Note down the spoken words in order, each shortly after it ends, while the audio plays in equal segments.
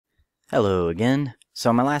Hello again. So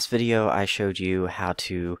in my last video I showed you how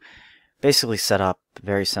to basically set up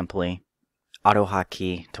very simply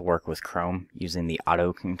AutoHotkey to work with Chrome using the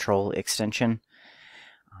AutoControl extension.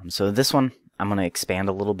 So this one I'm going to expand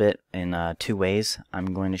a little bit in two ways.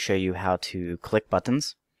 I'm going to show you how to click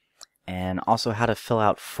buttons and also how to fill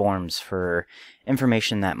out forms for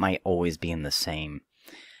information that might always be in the same.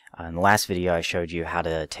 In the last video I showed you how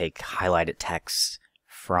to take highlighted text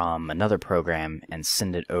from another program and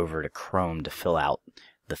send it over to Chrome to fill out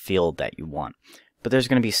the field that you want. But there's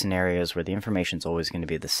going to be scenarios where the information is always going to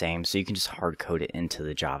be the same, so you can just hard code it into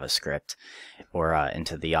the Javascript or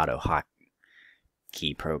into the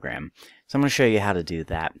AutoHotkey program. So I'm going to show you how to do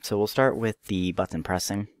that. So we'll start with the button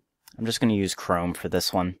pressing. I'm just going to use Chrome for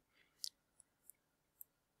this one.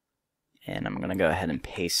 And I'm going to go ahead and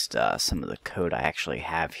paste some of the code I actually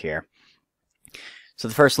have here. So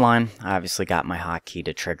the first line, I obviously got my hotkey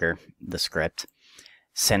to trigger the script.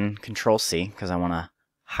 Send Control-C, because I want to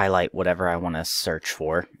highlight whatever I want to search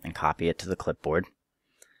for and copy it to the clipboard.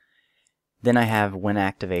 Then I have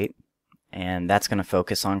winactivate, and that's going to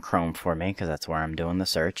focus on Chrome for me, because that's where I'm doing the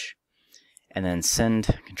search. And then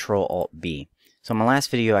send Control-Alt-B. So in my last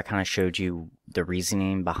video I kind of showed you the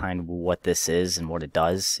reasoning behind what this is and what it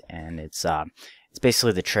does, and it's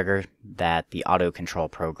basically the trigger that the AutoControl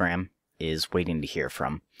program is waiting to hear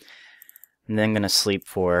from. And then I'm going to sleep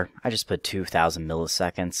for, I just put 2000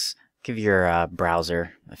 milliseconds. Give your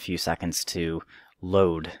browser a few seconds to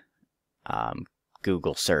load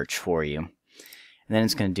Google search for you. And then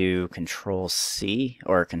it's going to do Control-C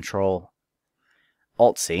or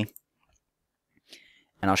Control-Alt-C.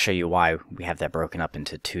 And I'll show you why we have that broken up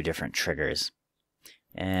into two different triggers.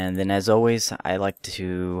 And then as always, I like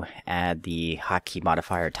to add the hotkey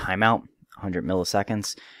modifier timeout, 100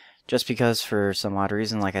 milliseconds. Just because for some odd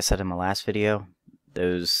reason, like I said in my last video,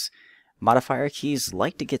 those modifier keys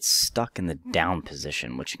like to get stuck in the down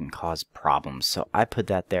position, which can cause problems. So I put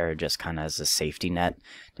that there just kind of as a safety net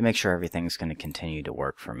to make sure everything's going to continue to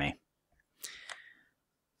work for me.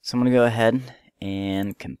 So I'm going to go ahead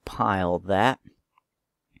and compile that.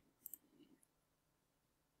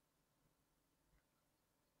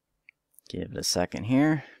 Give it a second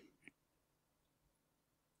here.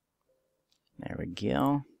 There we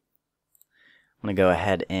go. I'm going to go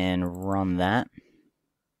ahead and run that.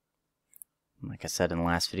 Like I said in the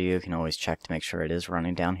last video, you can always check to make sure it is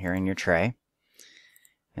running down here in your tray.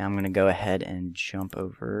 Now I'm going to go ahead and jump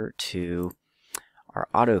over to our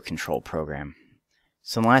AutoControl program.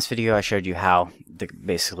 So in the last video I showed you how to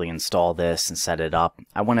basically install this and set it up.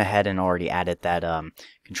 I went ahead and already added that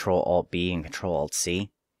Control-Alt-B and Control-Alt-C.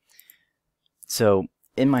 So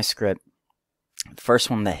in my script, the first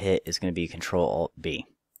one that hit is going to be Control-Alt-B.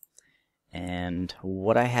 And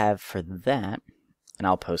what I have for that, and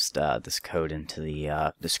I'll post this code into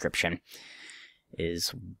the description,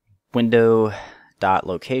 is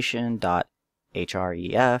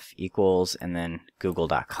window.location.href equals and then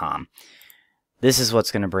google.com. This is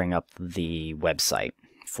what's going to bring up the website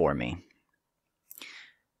for me.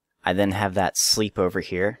 I then have that sleep over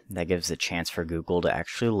here that gives a chance for Google to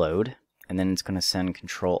actually load, and then it's going to send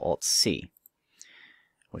Control-Alt-C,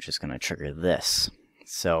 which is going to trigger this.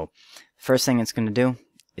 So first thing it's going to do,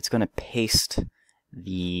 it's going to paste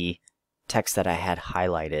the text that I had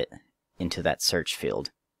highlighted into that search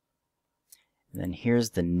field. And then here's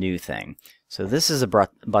the new thing. So this is a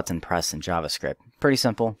button press in JavaScript. Pretty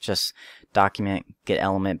simple, just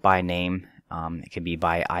document.getElementsByName. It could be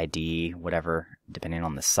by ID, whatever, depending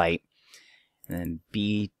on the site. And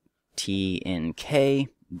then btnK,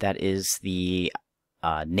 that is the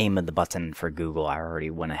name of the button for Google. I already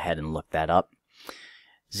went ahead and looked that up.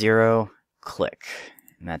 0, click.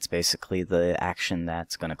 And that's basically the action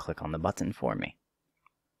that's going to click on the button for me.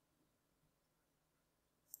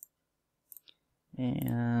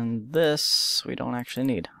 And this we don't actually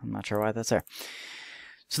need. I'm not sure why that's there.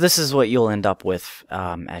 So this is what you'll end up with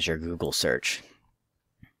as your Google search.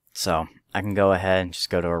 So I can go ahead and just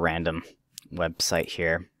go to a random website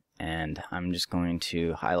here, and I'm just going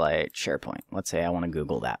to highlight SharePoint. Let's say I want to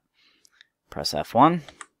Google that. Press F1.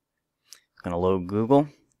 It's going to load Google.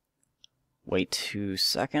 Wait 2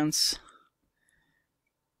 seconds.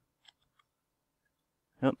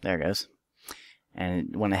 Oh, there it goes. And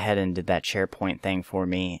it went ahead and did that SharePoint thing for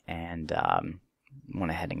me, and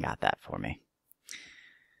went ahead and got that for me.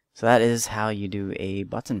 So that is how you do a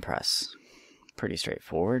button press. Pretty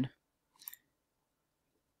straightforward.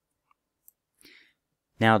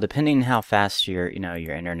 Now, depending how fast your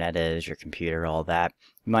internet is, your computer, all that,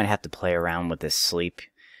 you might have to play around with this sleep.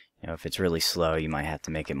 If it's really slow, you might have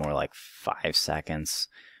to make it more like 5 seconds.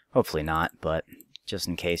 Hopefully not, but just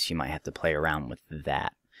in case, you might have to play around with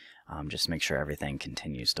that. Just make sure everything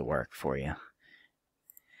continues to work for you.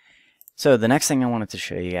 So the next thing I wanted to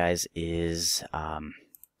show you guys is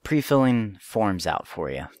pre-filling forms out for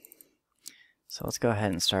you. So let's go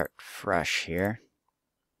ahead and start fresh here.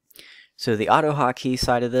 So the AutoHotkey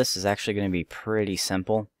side of this is actually going to be pretty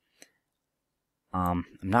simple. I'm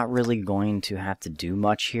not really going to have to do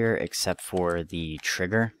much here except for the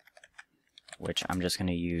trigger, which I'm just going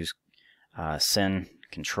to use Sin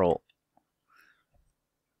Control.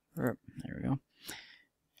 There we go.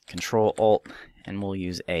 Control Alt, and we'll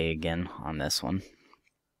use A again on this one.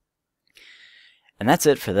 And that's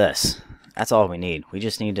it for this. That's all we need. We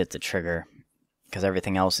just need it to trigger, because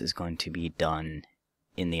everything else is going to be done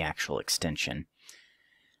in the actual extension.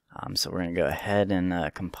 So we're going to go ahead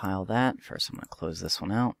and compile that. First I'm going to close this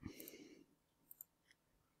one out.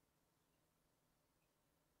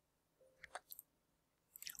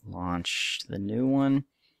 Launch the new one.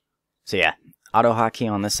 So yeah,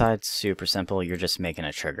 AutoHotkey on this side, super simple. You're just making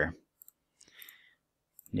a trigger.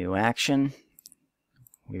 New action.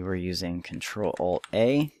 We were using Control Alt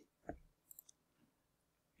A.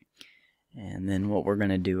 And then what we're going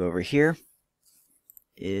to do over here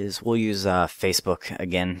is we'll use Facebook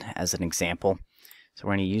again as an example. So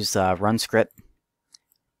we're going to use run script.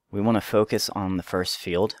 We want to focus on the first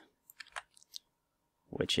field,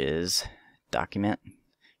 which is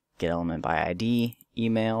document.getElementsByName,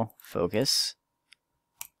 email, focus.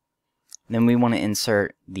 Then we want to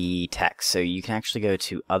insert the text. So you can actually go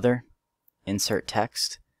to Other, Insert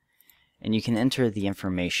Text, and you can enter the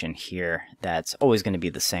information here that's always going to be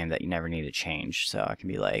the same, that you never need to change. So I can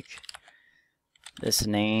be like, this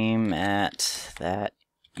name at that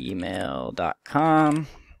email.com.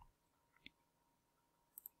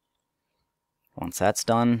 Once that's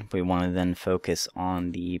done, we want to then focus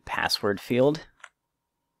on the password field.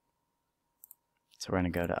 So we're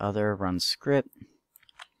going to go to Other, Run Script.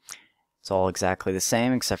 It's all exactly the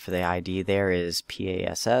same except for the ID there is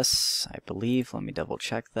PASS, I believe. Let me double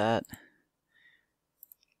check that.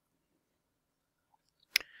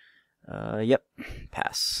 Yep,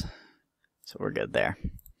 pass. So we're good there.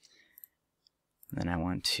 Then I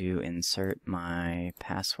want to insert my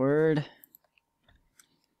password.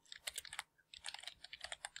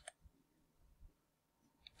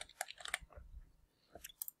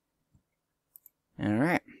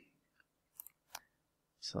 Alright.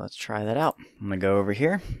 So let's try that out. I'm going to go over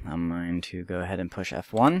here. I'm going to go ahead and push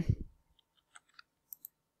F1.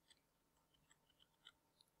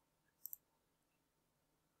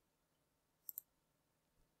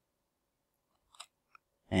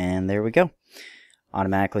 And there we go.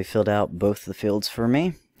 Automatically filled out both the fields for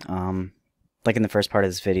me. Like in the first part of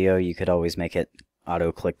this video, you could always make it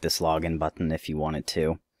auto-click this login button if you wanted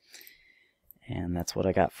to. And that's what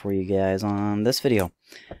I got for you guys on this video.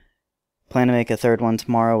 Plan to make a third one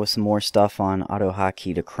tomorrow with some more stuff on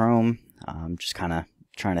AutoHotkey to Chrome. Just kind of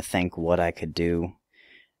trying to think what I could do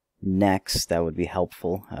next that would be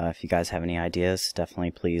helpful. If you guys have any ideas,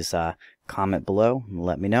 definitely please comment below and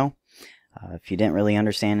let me know. If you didn't really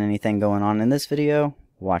understand anything going on in this video,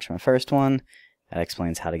 watch my first one. That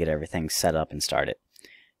explains how to get everything set up and started.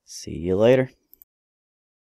 See you later.